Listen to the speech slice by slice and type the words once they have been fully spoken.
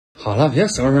好了，别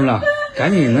收拾了，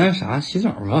赶紧那啥洗澡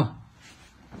吧。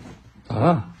咋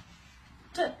了？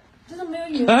这都没有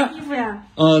女人衣服呀？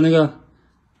那个，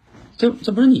这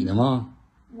不是你的吗？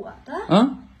我的？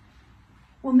啊？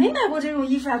我没买过这种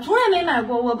衣服呀，从来没买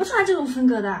过，我不穿这种风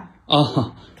格的。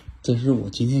啊，这是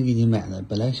我今天给你买的，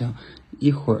本来想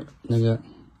一会儿那个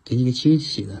给你个惊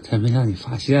喜的，但没让你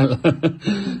发现了。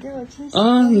你给我惊喜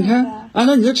啊？你看，按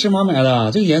照你的尺码买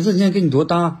的，这个颜色现在跟你多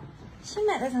搭。新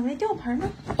买的咋没吊牌呢？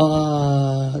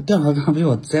吊牌刚被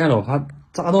我摘了，我怕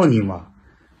扎到你嘛。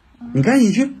你赶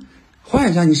紧去换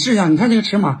一下，你试一下，你看这个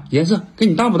尺码颜色跟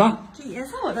你搭不搭？这颜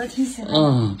色我倒挺喜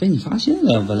欢。被你发现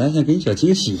了，本来想给你小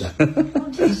惊喜的。我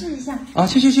去试一下。啊，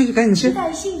去，赶紧去。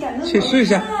性感的去试一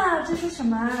下。啊，这是什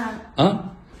么啊？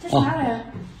啊？这啥玩意儿？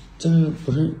这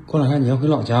不是过两天你要回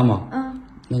老家吗？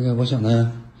那个我想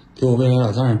呢，给我未来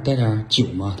老丈人带点酒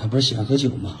嘛，他不是喜欢喝酒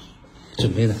吗？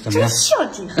准备的怎么样？孝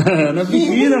敬。那必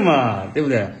须的嘛，对不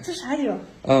对？这啥酒？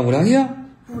五粮液。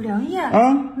五粮液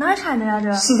啊？哪产的呀？这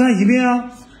431病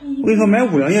啊！我跟你说，买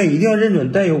五粮液一定要认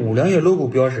准带有五粮液 logo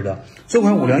标识的。这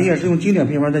款五粮液是用经典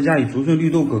配方再加以竹笋、绿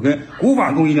豆、葛根、古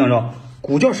法工艺酿造，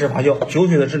古窖式发酵，酒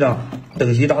水的质量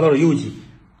等级达到了优级，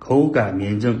口感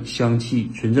绵正，香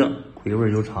气纯正，回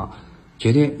味悠长，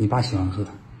绝对你爸喜欢喝。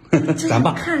咱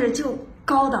爸看着就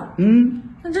高档。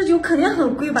那这酒肯定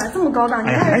很贵吧？这么高档？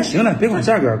哎呀，还行了，别管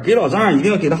价格，给老丈人一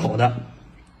定要给他好的。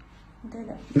对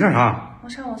的。你干啥？我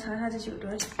上网查查这酒多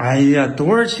少钱。哎呀，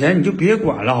多少钱你就别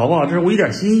管了，好不好？这是我一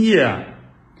点心意。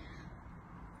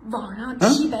网上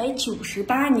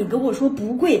798，你跟我说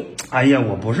不贵。哎呀，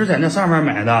我不是在那上面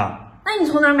买的。那你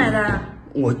从哪儿买的？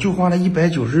我就花了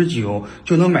199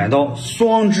就能买到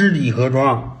双支礼盒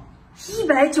装。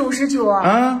199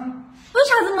啊？为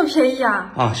啥这么便宜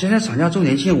啊？现在厂家周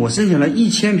年庆，我申请了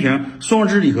1000瓶双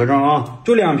支礼盒装啊，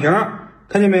就2瓶，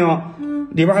看见没有？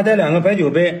里边还带2个白酒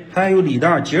杯，还有礼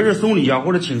袋，节日送礼啊，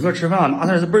或者请客吃饭拿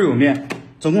出来是倍儿有面。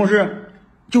总共是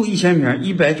就1000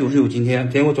瓶，199，今天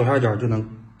点我左下角就能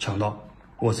抢到，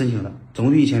我申请的，总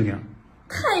共就1000瓶。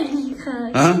太厉害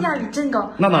了，性价比真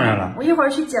高。那当然了，我一会儿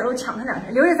去解楼抢他2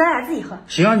瓶，留着咱俩自己喝。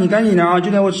行啊，你赶紧点啊，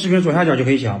就在我视频左下角就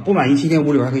可以抢，不满意7天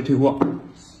无理由还可以退货。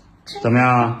怎么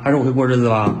样？还是我会过日子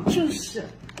吧？就是。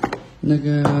那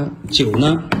个酒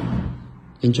呢？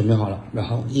给你准备好了，然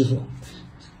后衣服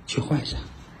去换一下。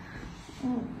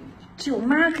酒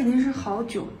嘛肯定是好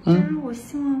酒，但是我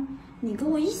希望你跟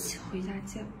我一起回家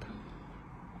见他，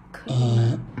可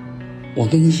以？我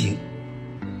跟你一起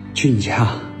去你家。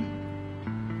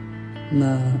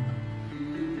那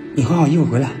你换好衣服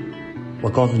回来，我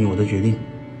告诉你我的决定。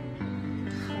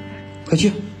快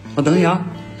去，我等你啊。